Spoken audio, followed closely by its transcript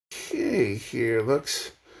Okay, here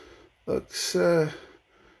looks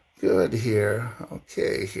good here.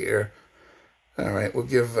 Okay, here. All right, we'll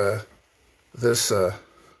give this a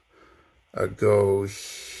go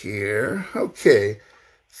here. Okay,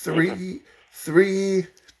 three,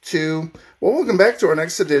 two. Well, welcome back to our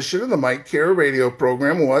next edition of the Mike Care radio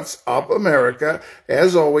program, What's Up America.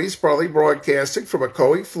 As always, proudly broadcasting from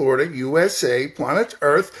Ocoee, Florida, USA, planet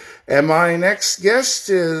Earth. And my next guest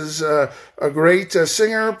is a great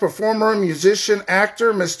singer, performer, musician,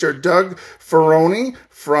 actor, Mr. Doug Ferony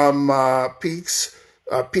from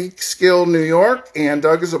Peekskill, New York. And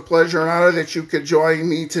Doug, it's a pleasure and honor that you could join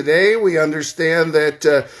me today. We understand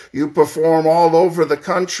that you perform all over the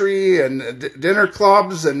country and dinner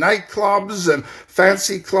clubs and nightclubs and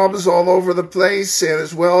fancy clubs all over the place, and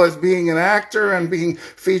as well as being an actor and being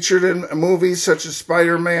featured in movies such as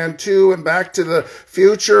Spider-Man 2 and Back to the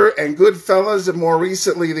Future and Goodfellas and more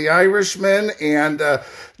recently The Irishman. And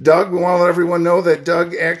Doug, we want to let everyone know that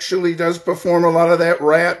Doug actually does perform a lot of that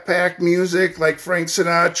Rat Pack music like Frank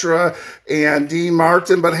Sinatra and Dean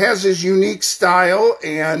Martin, but has his unique style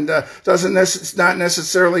and it's not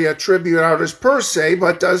necessarily a tribute artist per se,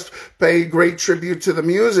 but does pay great tribute to the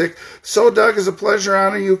music. So Doug, it's a pleasure and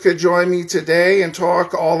honor you could join me today and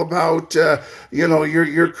talk all about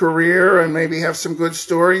your career and maybe have some good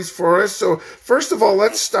stories for us. So first of all,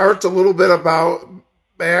 let's start a little bit about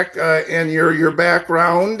and your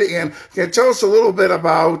background, and can you tell us a little bit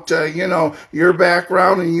about your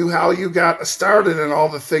background and how you got started and all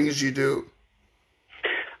the things you do.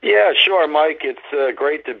 Yeah, sure, Mike. It's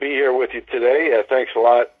great to be here with you today. Thanks a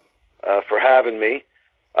lot for having me.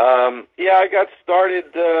 I got started.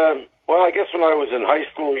 I guess when I was in high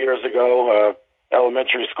school years ago,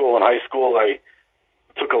 elementary school and high school, I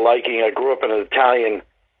took a liking. I grew up in an Italian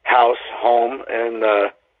home,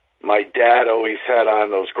 and my dad always had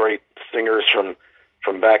on those great singers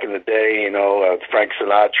from back in the day, Frank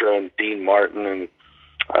Sinatra and Dean Martin, and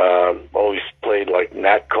always played like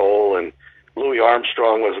Nat Cole, and Louis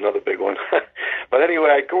Armstrong was another big one. But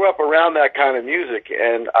anyway, I grew up around that kind of music,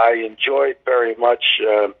 and I enjoyed very much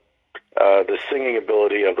the singing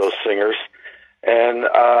ability of those singers. And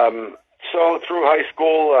so through high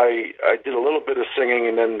school, I did a little bit of singing,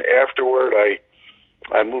 and then afterward,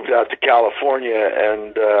 I moved out to California,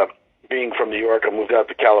 and being from New York, I moved out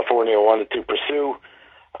to California. I wanted to pursue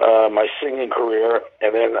my singing career,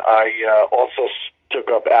 and then I also took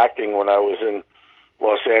up acting when I was in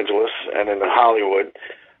Los Angeles and in Hollywood.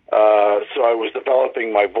 So I was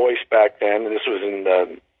developing my voice back then, and this was in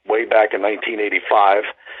way back in 1985.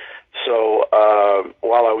 So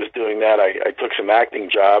while I was doing that, I took some acting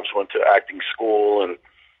jobs, went to acting school, and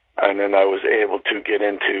then I was able to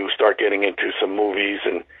start getting into some movies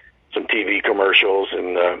and some TV commercials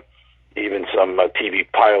and even some TV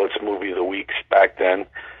pilots, movie of the weeks back then.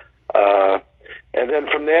 And then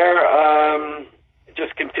from there,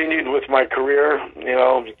 just continued with my career,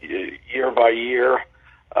 year by year,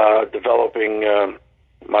 developing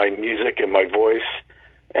my music and my voice.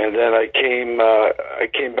 And then I came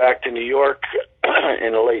back to New York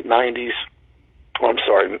in the late 90s.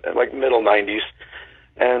 Like middle 90s,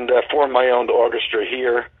 and formed my own orchestra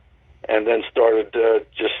here, and then started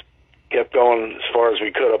just kept going as far as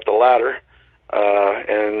we could up the ladder,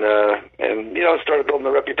 and started building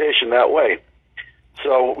a reputation that way.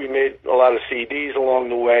 So we made a lot of CDs along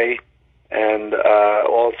the way, and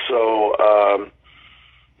also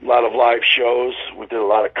a lot of live shows. We did a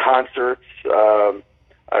lot of concerts.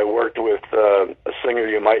 I worked with a singer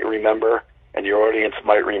you might remember, and your audience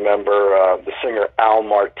might remember, the singer Al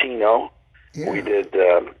Martino. Yeah. We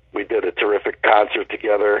did a terrific concert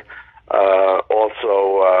together.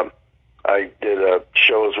 Also, I did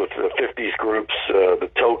shows with the 50s groups, the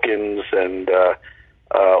Tokens, and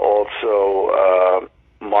also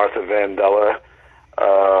Martha Vandella,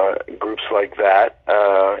 groups like that.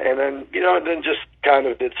 And then just kind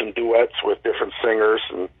of did some duets with different singers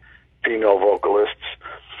and female vocalists.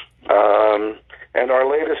 And our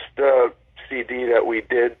latest CD that we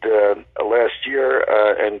did last year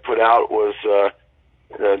and put out was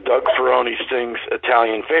Doug Ferony Sings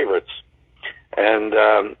Italian Favorites. And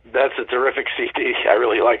that's a terrific CD. I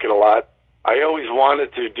really like it a lot. I always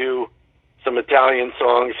wanted to do some Italian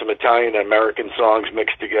songs, some Italian and American songs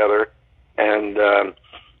mixed together, and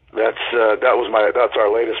that's our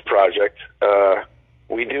latest project.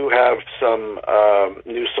 We do have some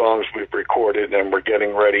new songs we've recorded, and we're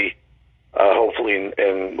getting ready, hopefully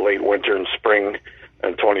in late winter and spring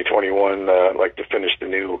in 2021, like to finish the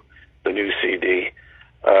new CD.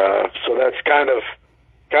 So that's kind of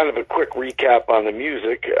a quick recap on the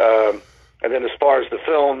music. And then as far as the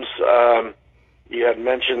films, you had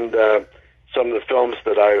mentioned some of the films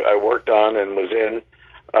that I worked on and was in.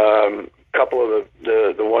 A couple of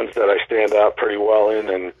the ones that I stand out pretty well in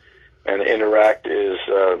and interact is,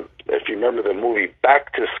 if you remember the movie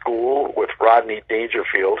Back to School with Rodney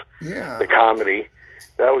Dangerfield, the comedy.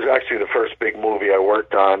 That was actually the first big movie I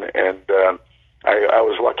worked on, and I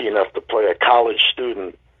was lucky enough to play a college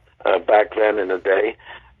student back then in the day,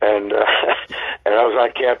 and and I was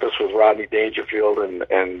on campus with Rodney Dangerfield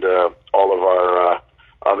and all of our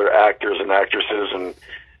other actors and actresses,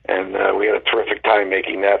 and we had a terrific time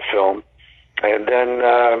making that film. And then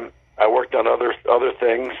I worked on other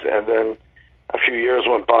things, and then a few years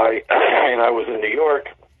went by, and I was in New York,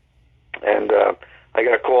 and I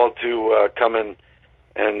got called to come in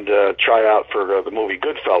and try out for the movie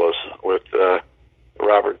Goodfellas with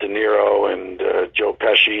Robert De Niro and Joe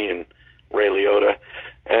Pesci and Ray Liotta.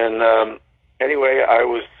 And anyway, I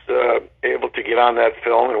was able to get on that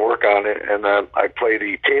film and work on it, and I play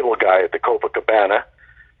the table guy at the Copacabana.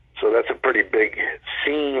 So that's a pretty big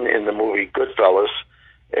scene in the movie Goodfellas.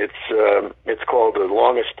 It's called the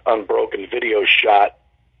longest unbroken video shot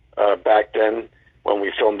back then when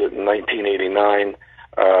we filmed it in 1989.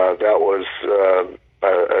 That was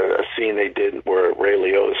a scene they did where Ray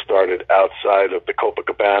Liotta started outside of the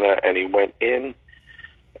Copacabana, and he went in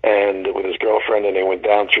and with his girlfriend, and they went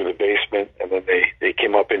down through the basement, and then they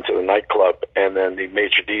came up into the nightclub, and then the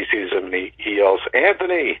maitre d' sees him, and he yells,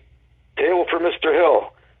 "Anthony, table for Mr.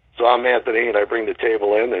 Hill." So I'm Anthony, and I bring the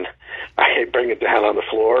table in, and I bring it down on the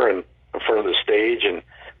floor and in front of the stage, and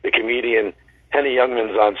the comedian Henny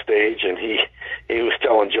Youngman's on stage, and he was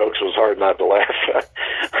telling jokes. It was hard not to laugh.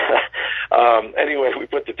 Anyway, I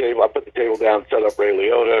put the table down, set up Ray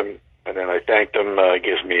Liotta, and then I thanked him.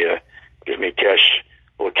 Gives me cash,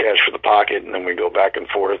 a little cash for the pocket, and then we go back and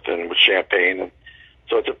forth and with champagne. And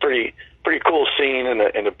so it's a pretty cool scene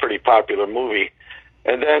and a pretty popular movie.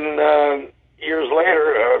 And then years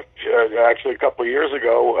later, actually a couple of years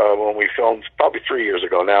ago, when we filmed, probably 3 years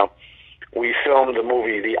ago now, we filmed the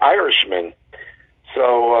movie The Irishman.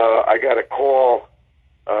 So I got a call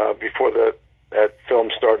before that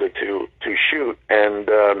film started to shoot, and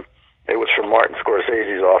it was from Martin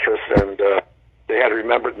Scorsese's office, and they had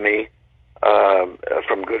remembered me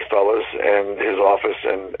from Goodfellas and his office,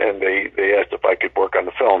 and they asked if I could work on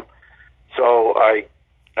the film. So I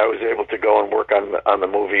was able to go and work on the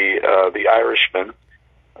movie The Irishman,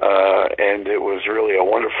 and it was really a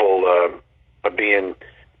wonderful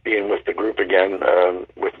being with the group again,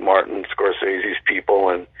 with Martin Scorsese's people,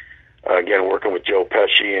 and again working with Joe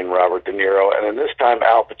Pesci and Robert De Niro, and then this time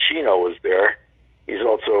Al Pacino was there. He's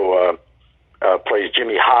also plays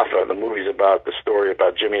Jimmy Hoffa. The movie's about the story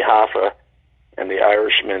about Jimmy Hoffa, and The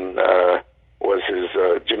Irishman was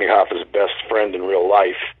Jimmy Hoffa's best friend in real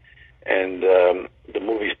life, and the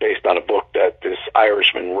movie's based on a book that this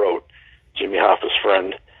Irishman wrote, Jimmy Hoffa's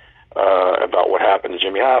friend, about what happened to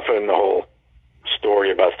Jimmy Hoffa and the whole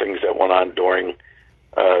story about things that went on during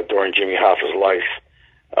Jimmy Hoffa's life.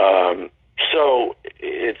 So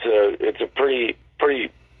it's a pretty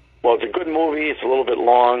well, it's a good movie. It's a little bit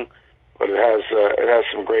long, but it has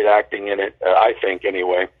some great acting in it, I think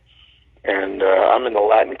anyway. And I'm in the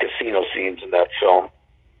Latin casino scenes in that film.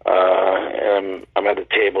 And I'm at the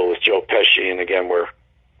table with Joe Pesci, and again we're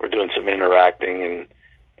doing some interacting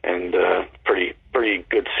and pretty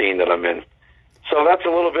good scene that I'm in. So that's a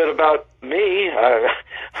little bit about me.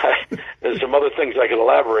 There's some other things I could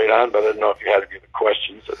elaborate on, but I didn't know if you had any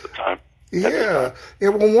questions at the time. Yeah.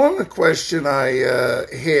 Well, one question I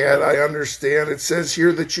had, I understand, it says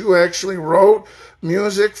here that you actually wrote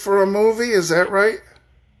music for a movie. Is that right?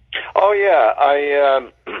 Oh, yeah. I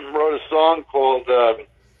wrote a song called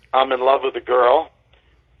I'm in Love with a Girl,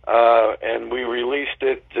 and we released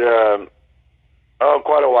it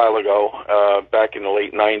quite a while ago, back in the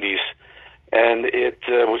late 90s. And it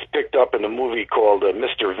was picked up in a movie called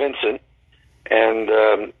Mr. Vincent,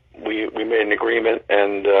 and we made an agreement,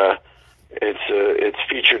 and it's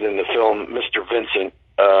featured in the film Mr. Vincent,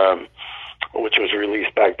 which was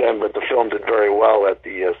released back then. But the film did very well at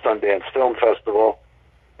the Sundance Film Festival,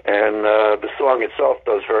 and the song itself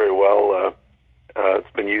does very well.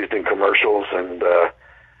 It's been used in commercials and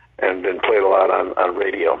been played a lot on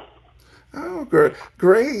radio. Oh,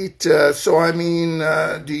 great. So, I mean,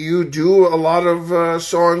 do you do a lot of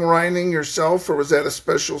songwriting yourself, or was that a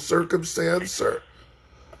special circumstance? Or?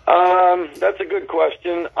 That's a good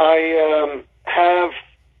question. I have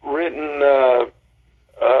written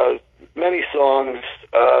many songs,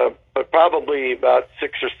 but probably about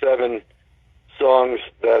 6 or 7 songs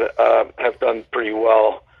that have done pretty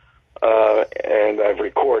well, and I've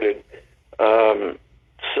recorded.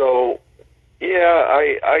 So, yeah,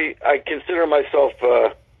 I consider myself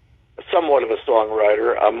somewhat of a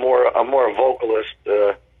songwriter. I'm more a vocalist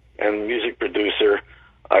and music producer,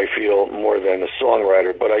 I feel, more than a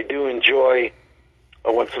songwriter. But I do enjoy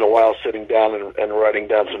once in a while sitting down and writing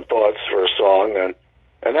down some thoughts for a song.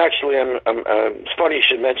 And actually, it's funny you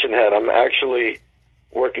should mention that. I'm actually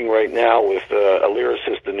working right now with a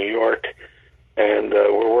lyricist in New York, and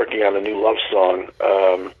we're working on a new love song.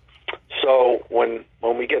 So when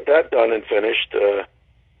we get that done and finished,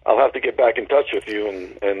 I'll have to get back in touch with you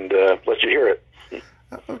and let you hear it.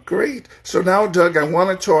 Oh, great. So now, Doug, I want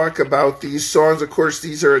to talk about these songs. Of course,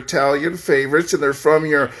 these are Italian favorites, and they're from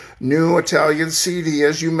your new Italian CD,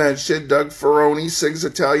 as you mentioned. Doug Ferony sings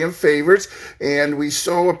Italian favorites, and we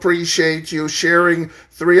so appreciate you sharing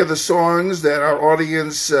 3 of the songs that our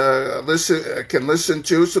audience can listen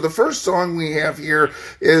to. So the first song we have here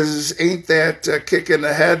is Ain't That Kick in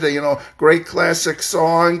the Head, great classic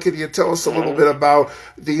song. Can you tell us a little bit about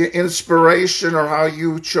the inspiration or how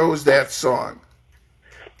you chose that song?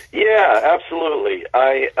 Yeah, absolutely.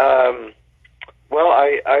 I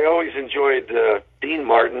always enjoyed Dean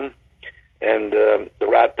Martin and the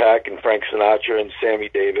Rat Pack and Frank Sinatra and Sammy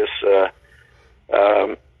Davis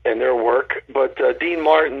and their work. But Dean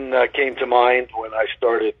Martin came to mind when I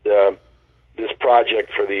started this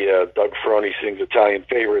project for the Doug Ferony Sings Italian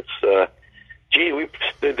Favorites. We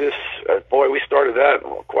did this. We started that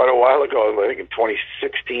quite a while ago. I think in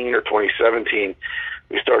 2016 or 2017.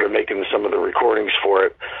 We started making some of the recordings for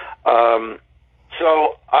it.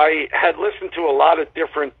 So I had listened to a lot of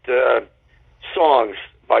different songs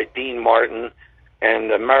by Dean Martin and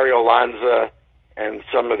Mario Lanza and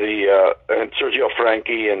some of the and Sergio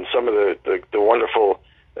Franchi and some of the wonderful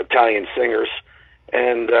Italian singers.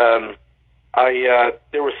 And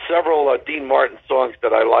there were several Dean Martin songs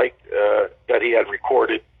that I liked that he had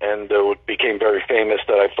recorded and became very famous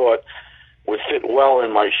that I thought would fit well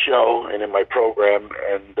in my show and in my program.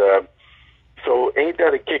 And so Ain't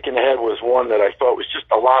That a Kick in the Head was one that I thought was just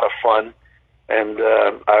a lot of fun. And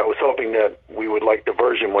I was hoping that we would like the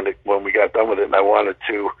version when we got done with it, and I wanted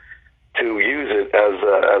to use it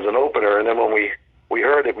as an opener. And then when we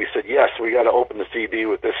heard it, we said, yes, we got to open the CD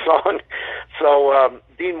with this song. So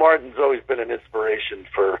Dean Martin's always been an inspiration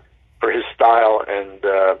for his style and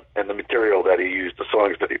the material that he used, the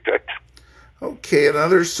songs that he picked. Okay,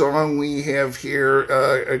 another song we have here,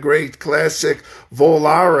 a great classic,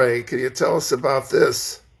 Volare. Can you tell us about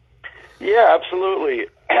this? Yeah, absolutely.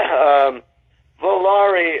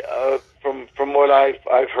 Volare, from what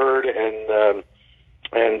I've heard,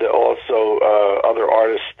 and also other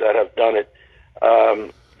artists that have done it,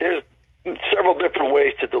 there's several different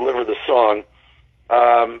ways to deliver the song.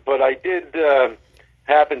 But I did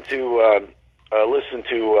happen to listen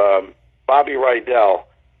to Bobby Rydell.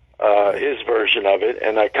 His version of it,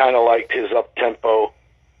 and I kind of liked his up-tempo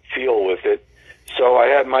feel with it. So I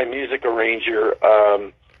had my music arranger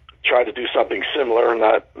try to do something similar,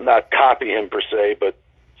 not copy him per se, but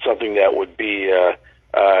something that would be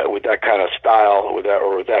with that kind of style, with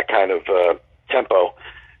that kind of tempo.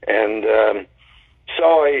 And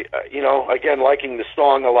so I, again, liking the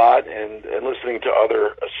song a lot and listening to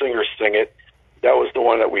other singers sing it, that was the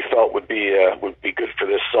one that we felt would be good for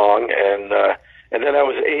this song. And then I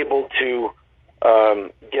was able to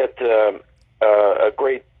get a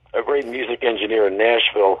great music engineer in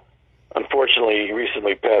Nashville. Unfortunately, he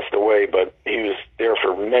recently passed away, but he was there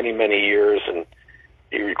for many, many years, and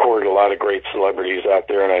he recorded a lot of great celebrities out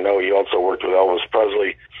there, and I know he also worked with Elvis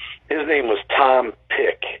Presley. His name was Tom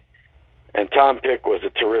Pick, and Tom Pick was a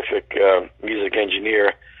terrific music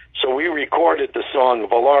engineer. So we recorded the song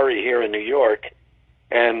Volare here in New York,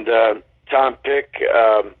 and Tom Pick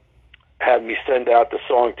had me send out the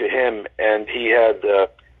song to him, and he had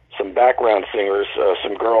some background singers,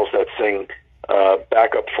 some girls that sing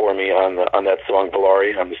backup for me on that song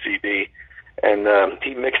Volare on the CD, and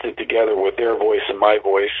he mixed it together with their voice and my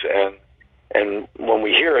voice, and when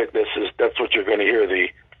we hear it, that's what you're going to hear,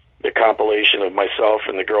 the compilation of myself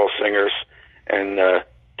and the girl singers, and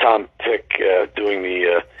Tom Pick doing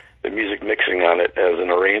the music mixing on it as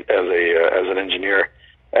an engineer.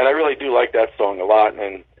 And I really do like that song a lot,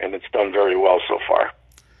 and it's done very well so far.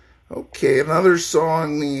 Okay, another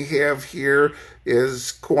song we have here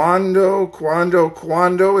is Quando, Quando,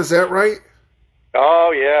 Quando. Is that right?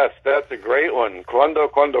 Oh, yes, that's a great one. Quando,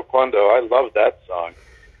 Quando, Quando. I love that song.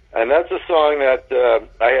 And that's a song that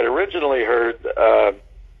I had originally heard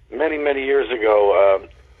many, many years ago.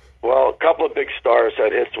 Well, a couple of big stars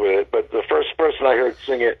had hits with it, but the first person I heard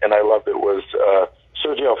sing it, and I loved it, was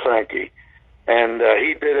Sergio Franchi. And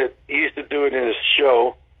he did it. He used to do it in his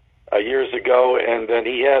show years ago, and then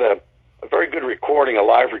he had a very good recording, a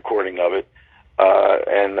live recording of it.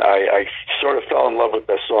 and I sort of fell in love with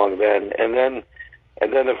that song then.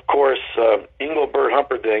 And then of course, Engelbert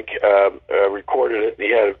Humperdinck recorded it.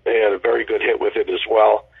 He had a very good hit with it as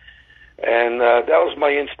well. And that was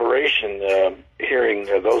my inspiration, hearing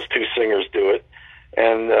those two singers do it.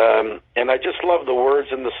 And I just love the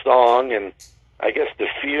words in the song, and I guess the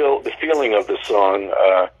feeling of the song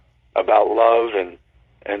about love,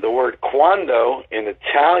 and the word quando in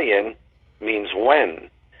Italian means when.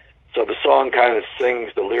 So the song kind of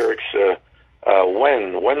sings the lyrics,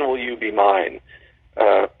 when will you be mine?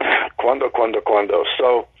 Quando, quando, quando.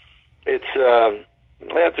 So it's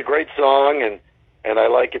a great song, and I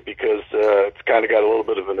like it because it's kind of got a little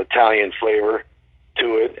bit of an Italian flavor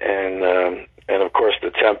to it, and of course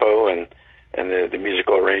the tempo and the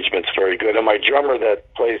musical arrangement's very good. And my drummer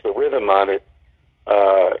that plays the rhythm on it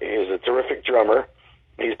is a terrific drummer.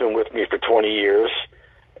 He's been with me for 20 years,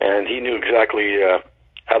 and he knew exactly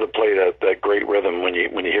how to play that great rhythm when you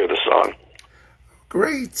hear the song.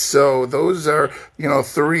 Great. So those are,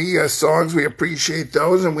 three songs. We appreciate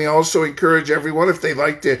those. And we also encourage everyone, if they'd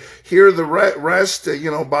like to hear the rest,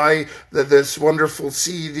 buy this wonderful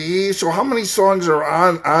CD. So how many songs are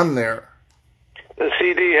on there? The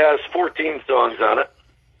CD has 14 songs on it.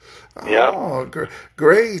 Yeah. Oh,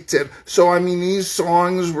 great. And so, these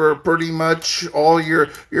songs were pretty much all your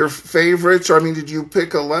favorites? Or, did you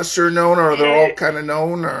pick a lesser known, or are they all kind of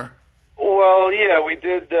known? Or? Well, yeah, we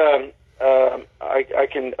did.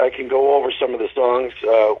 I can go over some of the songs.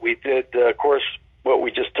 We did, of course, what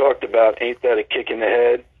we just talked about. Ain't That a Kick in the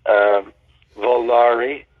Head?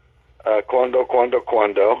 Volare, Quando, Quando,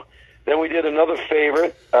 Quando. Then we did another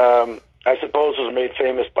favorite. I suppose it was made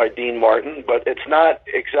famous by Dean Martin, but it's not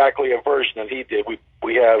exactly a version that he did.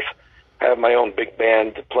 We have my own big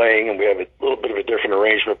band playing, and we have a little bit of a different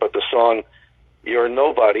arrangement. But the song "You're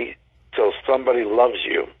Nobody Till Somebody Loves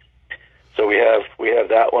You." So we have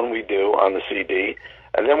that one we do on the CD,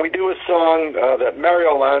 and then we do a song that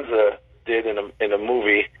Mario Lanza did in a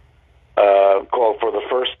movie called "For the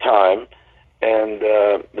First Time," and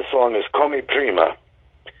the song is "Come Prima,"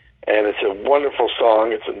 and it's a wonderful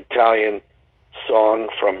song. It's an Italian song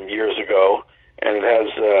from years ago, and it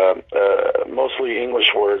has mostly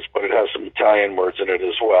English words, but it has some Italian words in it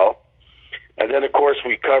as well. And then, of course,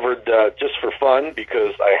 we covered just for fun,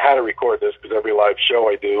 because I had to record this, because every live show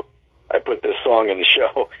I do, I put this song in the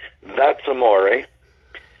show, "That's Amore."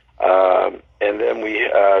 And then we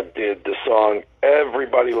did the song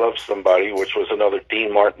 "Everybody Loves Somebody," which was another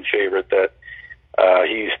Dean Martin favorite that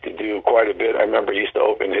he used to do quite a bit. I remember he used to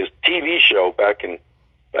open his TV show back in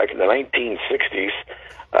the 1960s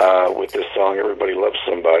with this song, "Everybody Loves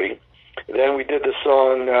Somebody." Then we did the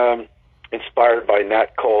song inspired by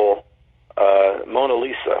Nat Cole, "Mona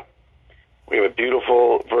Lisa." We have a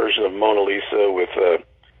beautiful version of Mona Lisa with a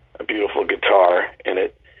beautiful guitar in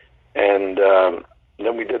it. And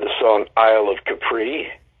then we did the song "Isle of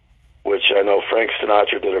Capri," which I know Frank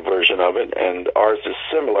Sinatra did a version of it, and ours is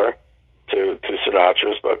similar to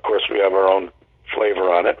Sinatra's, but of course we have our own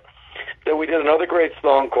flavor on it. Then we did another great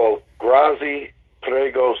song called "Grazie,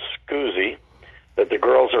 Prego, Scusi," that the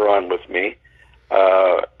girls are on with me,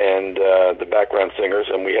 and the background singers,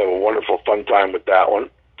 and we have a wonderful fun time with that one.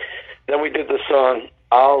 Then we did the song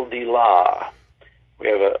 "Al Di La." We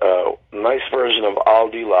have a nice version of "Al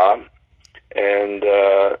Di La," and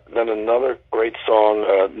then another great song,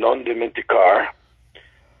 "Non Dimenticar."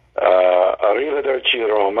 "Arrivederci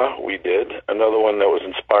Roma" we did, another one that was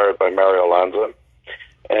inspired by Mario Lanza.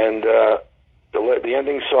 And the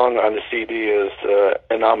ending song on the CD is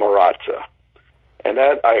 "Innamorata." And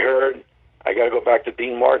that I got to go back to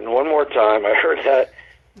Dean Martin one more time. I heard that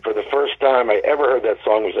for the first time I ever heard that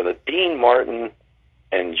song was in a Dean Martin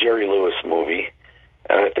and Jerry Lewis movie.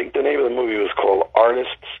 And I think the name of the movie was called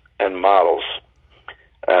 "Artists and Models."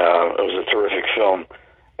 It was a terrific film,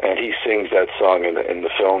 and he sings that song in the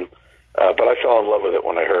film. But I fell in love with it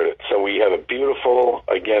when I heard it. So we have a beautiful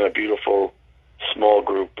small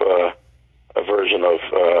group a version of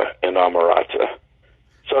 "Innamorata."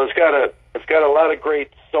 So it's got a lot of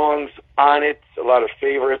great songs on it, a lot of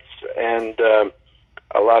favorites, and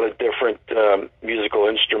a lot of different musical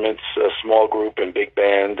instruments, small group and big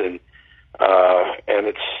band, and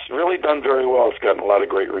it's really done very well. It's gotten a lot of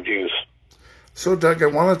great reviews. So, Doug, I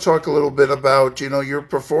want to talk a little bit about, your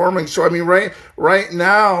performing. So, right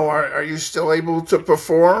now, are you still able to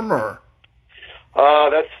perform, or?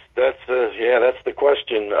 That's the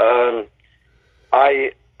question.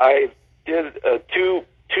 I did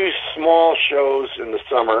two small shows in the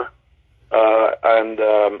summer, and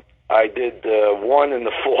I did one in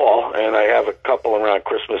the fall, and I have a couple around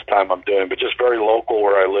Christmas time I'm doing, but just very local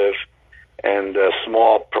where I live, and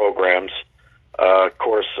small programs. of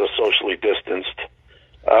course, socially distanced.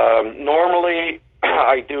 Normally,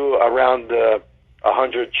 I do around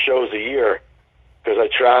 100 shows a year because I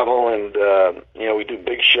travel and, we do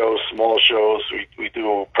big shows, small shows. We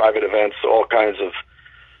do private events, all kinds of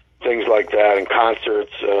things like that, and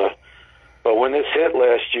concerts. But when this hit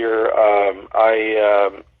last year,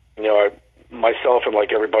 I myself and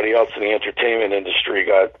like everybody else in the entertainment industry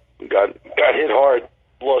got hit hard,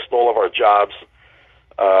 lost all of our jobs,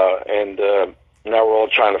 and now we're all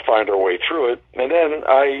trying to find our way through it. And then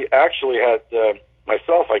I actually had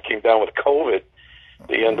I came down with COVID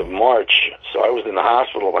the end of March, so I was in the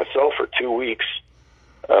hospital myself for 2 weeks,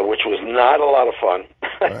 which was not a lot of fun.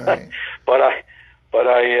 Right. but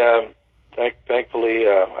I thankfully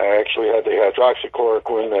I actually had the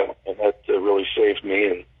hydroxychloroquine, and that really saved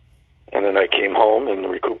me. And then I came home and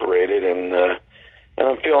recuperated, and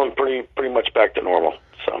I'm feeling pretty much back to normal.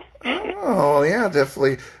 So. Oh yeah,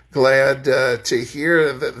 definitely glad to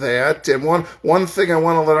hear that. And one thing I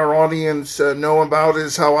want to let our audience know about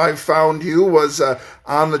is how I found you was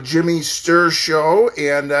on the Jimmy Sturr Show,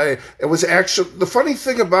 and it was actually the funny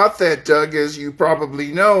thing about that, Doug, as you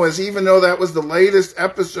probably know, is even though that was the latest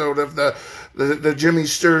episode of the Jimmy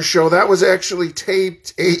Sturr Show, that was actually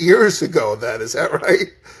taped 8 years ago. Is that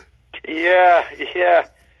right? Yeah.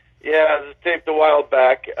 It was taped a while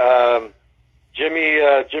back.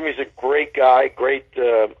 Jimmy's a great guy,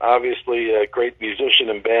 obviously a great musician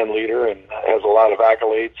and band leader, and has a lot of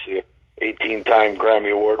accolades. 18-time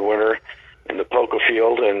Grammy Award winner in the polka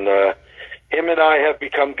field, and him and I have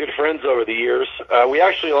become good friends over the years. We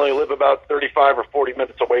actually only live about 35 or 40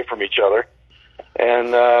 minutes away from each other,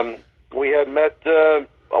 and we had met a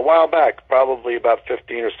while back, probably about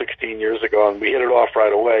 15 or 16 years ago, and we hit it off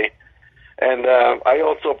right away. And I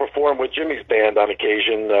also perform with Jimmy's band on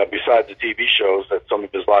occasion, besides the TV shows at some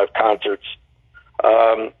of his live concerts.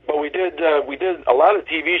 But we did a lot of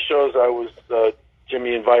TV shows.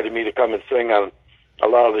 Jimmy invited me to come and sing on a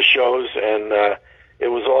lot of the shows, and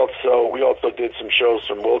we also did some shows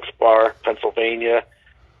from Wilkes-Barre, Pennsylvania,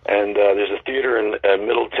 and there's a theater in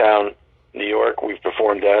Middletown, New York. We've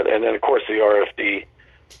performed at, and then of course the RFD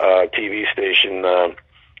TV station.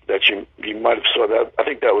 That you might have saw that. I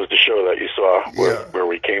think that was the show that you saw where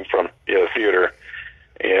we came from. Yeah, the theater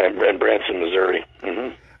in Branson, Missouri.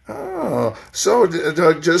 Mm-hmm. Oh, so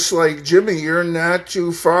Doug, just like Jimmy, you're not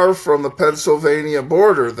too far from the Pennsylvania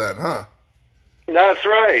border then, huh? That's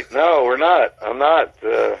right. No, we're not. I'm not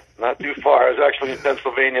too far. I was actually in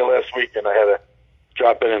Pennsylvania last week, and I had to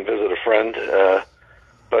drop in and visit a friend.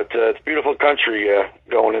 But it's a beautiful country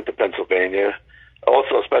going into Pennsylvania.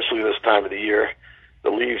 Also, especially this time of the year. The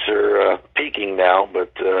leaves are peaking now,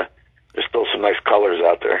 but there's still some nice colors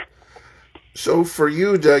out there. So for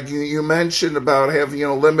you, Doug, you mentioned about having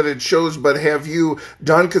limited shows, but have you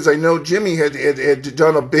done? Because I know Jimmy had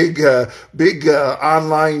done a big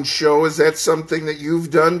online show. Is that something that you've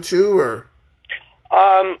done too, or?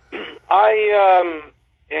 I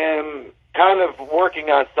am kind of working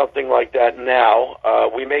on something like that now.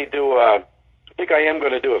 We may do. I think I am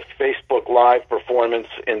going to do a Facebook Live performance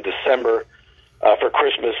in December. For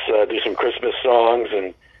Christmas, do some Christmas songs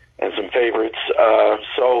and some favorites.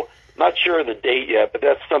 So not sure of the date yet, but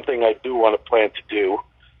that's something I do want to plan to do.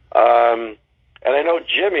 And I know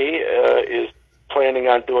Jimmy is planning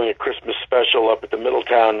on doing a Christmas special up at the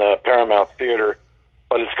Middletown Paramount Theater,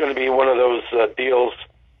 but it's going to be one of those deals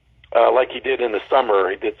like he did in the summer.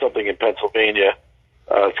 He did something in Pennsylvania.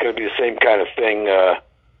 It's going to be the same kind of thing,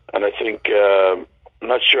 and I think I'm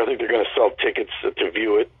not sure. I think they're going to sell tickets to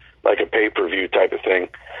view it, like a pay-per-view type of thing.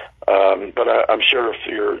 But I'm sure if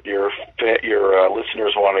your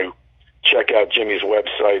listeners want to check out Jimmy's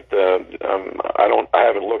website, I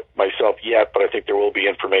haven't looked myself yet, but I think there will be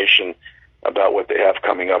information about what they have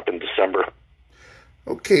coming up in December.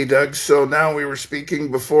 Okay, Doug. So now we were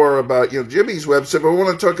speaking before about Jimmy's website, but we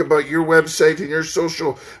want to talk about your website and your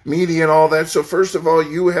social media and all that. So first of all,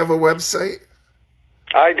 you have a website?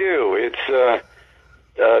 I do. It's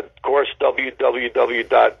of course,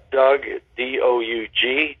 www.doug,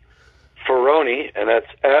 D-O-U-G, Ferony, and that's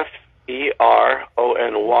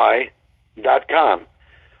Ferony.com.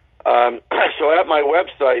 So at my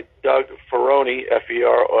website, Doug Ferony,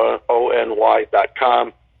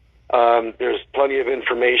 Ferony.com, there's plenty of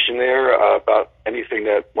information there about anything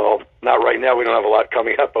that, well, not right now. We don't have a lot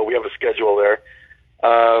coming up, but we have a schedule there.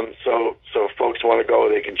 So if folks want to go,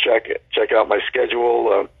 they can check out my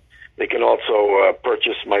schedule. They can also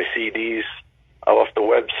purchase my CDs off the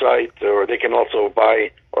website, or they can also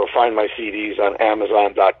buy or find my CDs on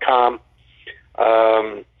Amazon.com.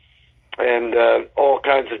 And all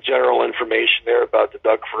kinds of general information there about the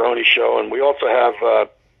Doug Ferony Show. And we also have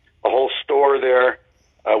a whole store there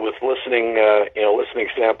with listening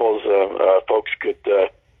samples. Folks could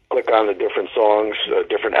click on the different songs,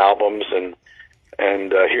 different albums, and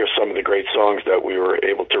hear some of the great songs that we were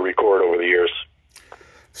able to record over the years.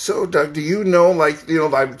 So, Doug, do you know,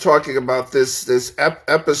 I'm talking about this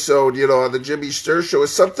episode, on the Jimmy Sturr Show.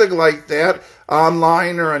 Is something like that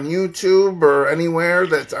online or on YouTube or anywhere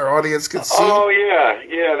that our audience could see? Oh,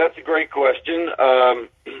 yeah, that's a great question.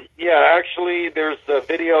 Actually, there's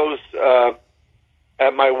videos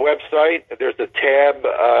at my website. There's a tab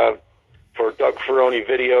for Doug Ferony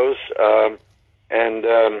videos, and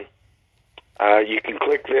you can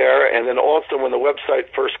click there. And then also, when the website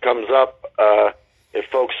first comes up, if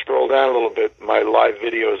folks scroll down a little bit, my live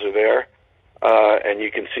videos are there, and you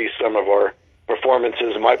can see some of our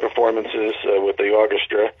performances, my performances with the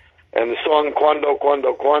orchestra. And the song Cuando,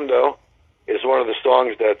 Cuando, Cuando is one of the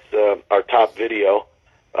songs that's our top video.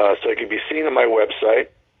 So it can be seen on my website.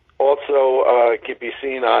 Also, it can be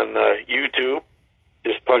seen on YouTube.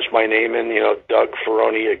 Just punch my name in, Doug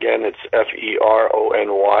Ferony. Again, it's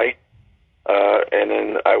Ferony. And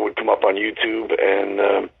then I would come up on YouTube,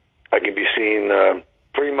 and I can be seen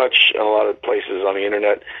pretty much in a lot of places on the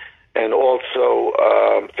internet, and also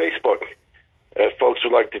Facebook. If folks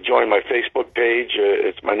would like to join my Facebook page,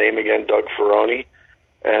 it's my name again, Doug Ferony,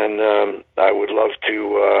 and I would love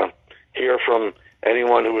to hear from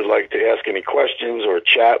anyone who would like to ask any questions or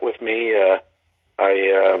chat with me.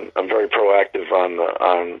 I'm very proactive on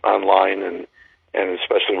online and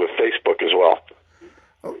especially with Facebook as well.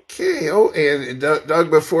 Okay. Oh, and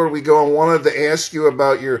Doug, before we go, I wanted to ask you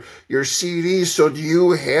about your CD. So, do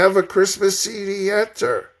you have a Christmas CD yet,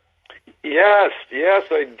 or? Yes,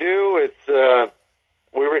 I do. It's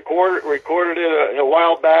we recorded it a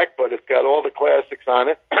while back, but it's got all the classics on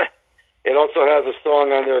it. It also has a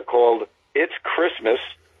song on there called "It's Christmas."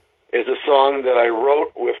 Is a song that I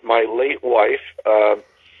wrote with my late wife, and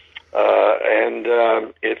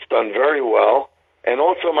it's done very well. And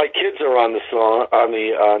also, my kids are on the song on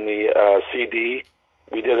the CD.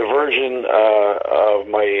 We did a version of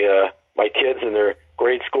my kids in their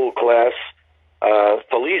grade school class,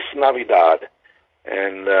 "Feliz Navidad,"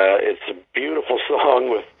 and it's a beautiful song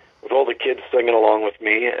with all the kids singing along with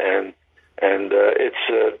me, and it's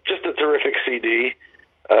just a terrific CD.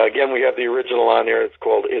 Again, we have the original on there. It's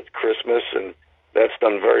called "It's Christmas," and that's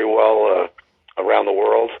done very well around the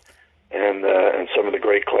world. And some of the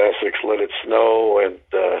great classics, "Let It Snow," and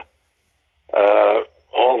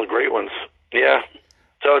all the great ones. Yeah,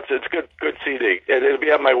 so it's good CD. It'll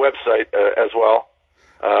be on my website as well.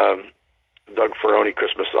 Doug Ferony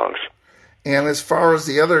Christmas songs. And as far as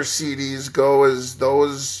the other CDs go, is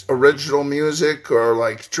those original music or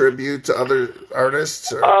like tribute to other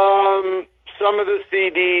artists? Or? Some of the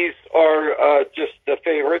CDs are just the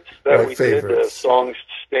favorites that we did, songs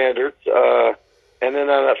standards. And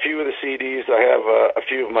then on a few of the CDs, I have a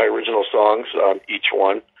few of my original songs on each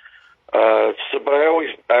one. But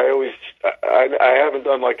I haven't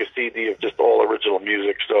done like a CD of just all original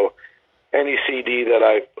music. So any CD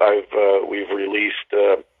that we've released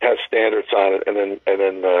has standards on it, and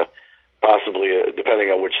then possibly,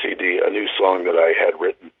 depending on which CD, a new song that I had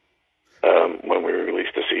written when we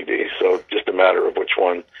released the CD. So just a matter of which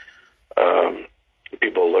one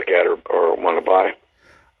people look at or want to buy.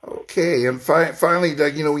 Okay, and finally,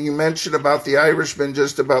 Doug, you mentioned about The Irishman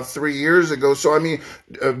just about 3 years ago. So, I mean,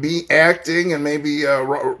 be acting and maybe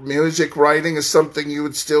music writing is something you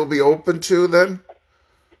would still be open to then?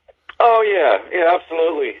 Oh, yeah,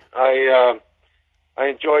 absolutely. I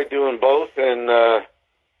enjoy doing both, and,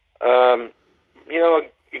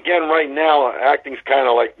 again, right now, acting's kind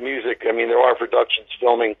of like music. I mean, there are productions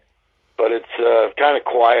filming, but it's kind of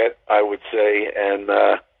quiet, I would say, and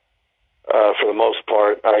for the most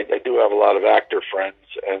part, I do have a lot of actor friends,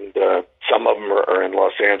 and some of them are in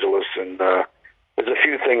Los Angeles, and there's a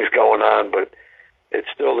few things going on, but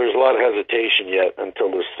there's a lot of hesitation yet until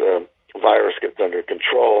this virus gets under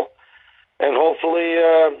control, and hopefully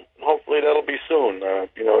that'll be soon. There's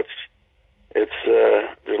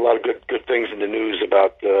a lot of good things in the news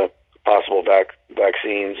about possible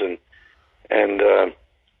vaccines, and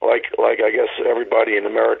like I guess everybody in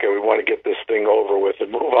America, we want to get this thing over with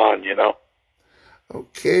and move on,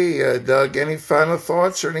 Okay, Doug, any final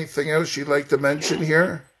thoughts or anything else you'd like to mention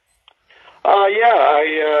here?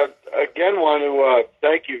 I again want to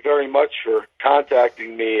thank you very much for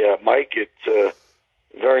contacting me, Mike. It's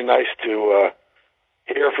very nice to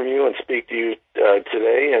hear from you and speak to you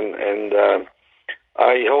today, and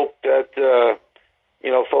I hope that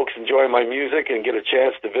folks enjoy my music and get a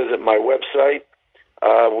chance to visit my website.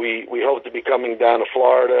 We hope to be coming down to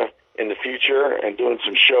Florida in the future and doing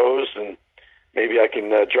some shows, and maybe I can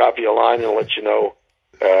drop you a line and let you know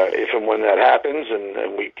if and when that happens,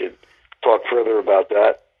 and we could talk further about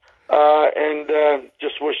that. And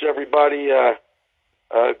just wish everybody a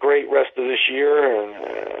great rest of this year, and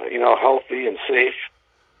healthy and safe,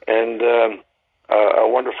 and a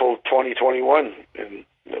wonderful 2021. And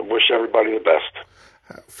wish everybody the best.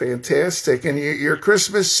 Fantastic. And your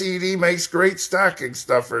Christmas CD makes great stocking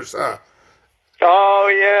stuffers, huh? Oh,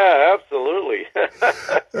 yeah, absolutely.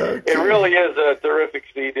 Okay. It really is a terrific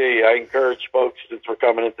CD. I encourage folks, since we're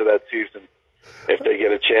coming into that season, if they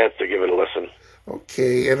get a chance, to give it a listen.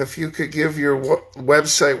 Okay, and if you could give your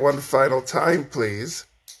website one final time, please.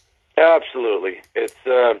 Absolutely. It's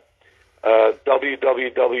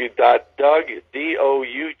www.doug,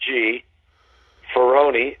 D-O-U-G,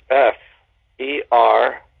 Ferony,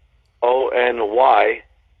 Ferony.com.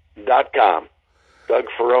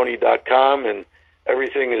 DougFerony.com, and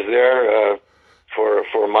everything is there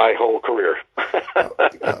for my whole career.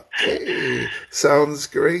 Okay. Sounds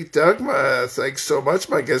great, Doug. Thanks so much.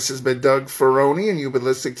 My guest has been Doug Ferony, and you've been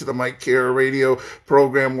listening to the Mike Kara radio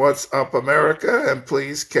program, What's Up America, and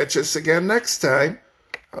please catch us again next time.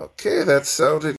 Okay, that sounded